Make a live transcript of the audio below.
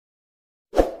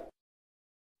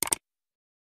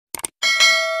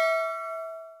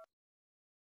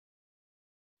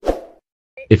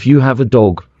If you have a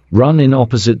dog, run in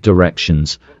opposite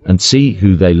directions and see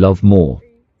who they love more.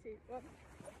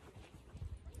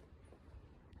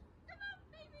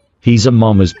 He's a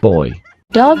mama's boy.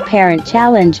 Dog parent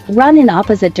challenge. Run in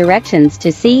opposite directions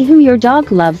to see who your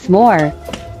dog loves more. What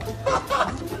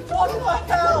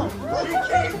the hell? He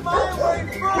came my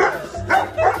way first!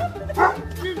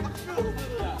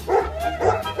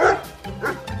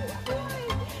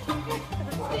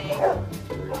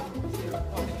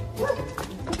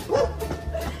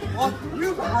 Well,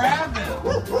 you grab him!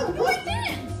 No, I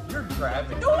didn't! You're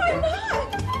grabbing him. No, I'm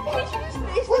not! Can't you just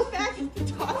face the fact that the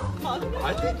dog's on me?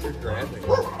 I think you're grabbing him.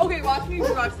 Okay, watch me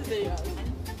watch the video.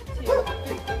 2, 3.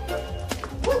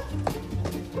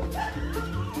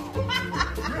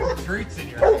 You have treats in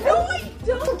your hand. No, I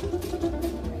don't!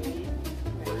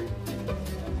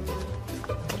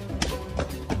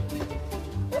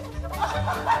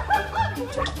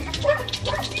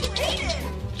 She waited!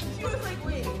 She was like,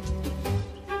 wait.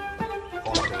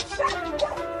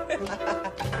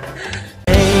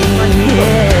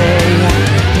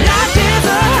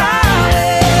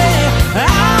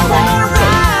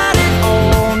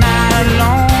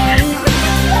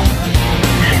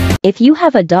 If you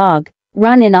have a dog,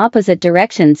 run in opposite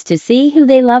directions to see who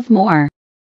they love more.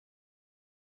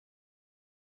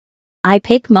 I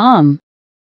pick mom.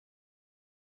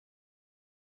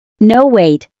 No,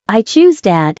 wait, I choose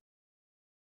dad.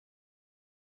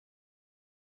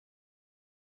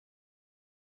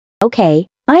 Okay,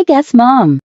 I guess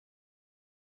mom.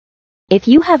 If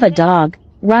you have a dog,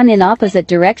 run in opposite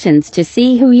directions to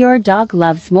see who your dog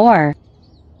loves more.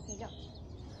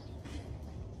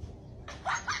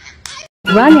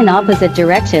 Run in opposite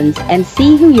directions and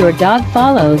see who your dog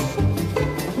follows.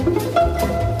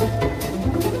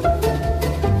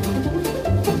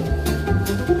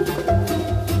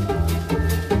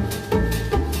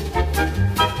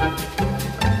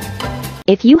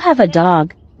 If you have a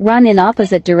dog, run in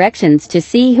opposite directions to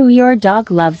see who your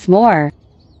dog loves more.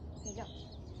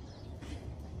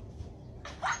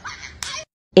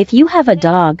 If you have a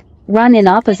dog, run in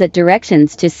opposite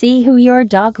directions to see who your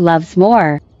dog loves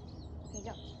more.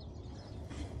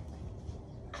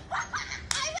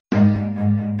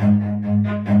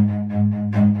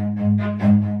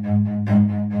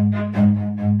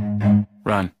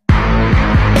 Run.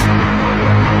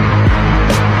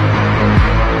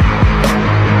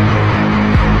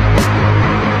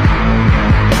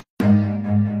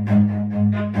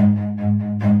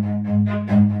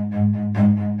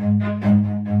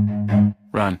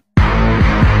 Run.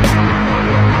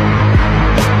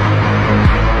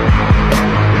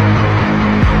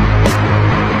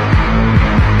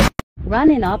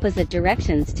 Run in opposite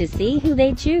directions to see who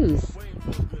they choose.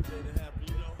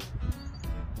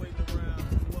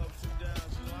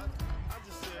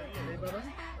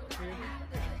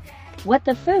 What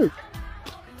the fook?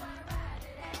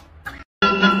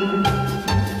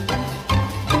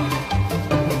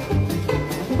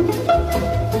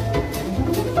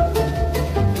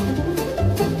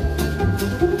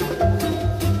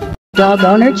 Dog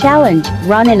owner challenge.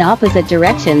 Run in opposite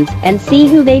directions and see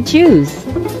who they choose.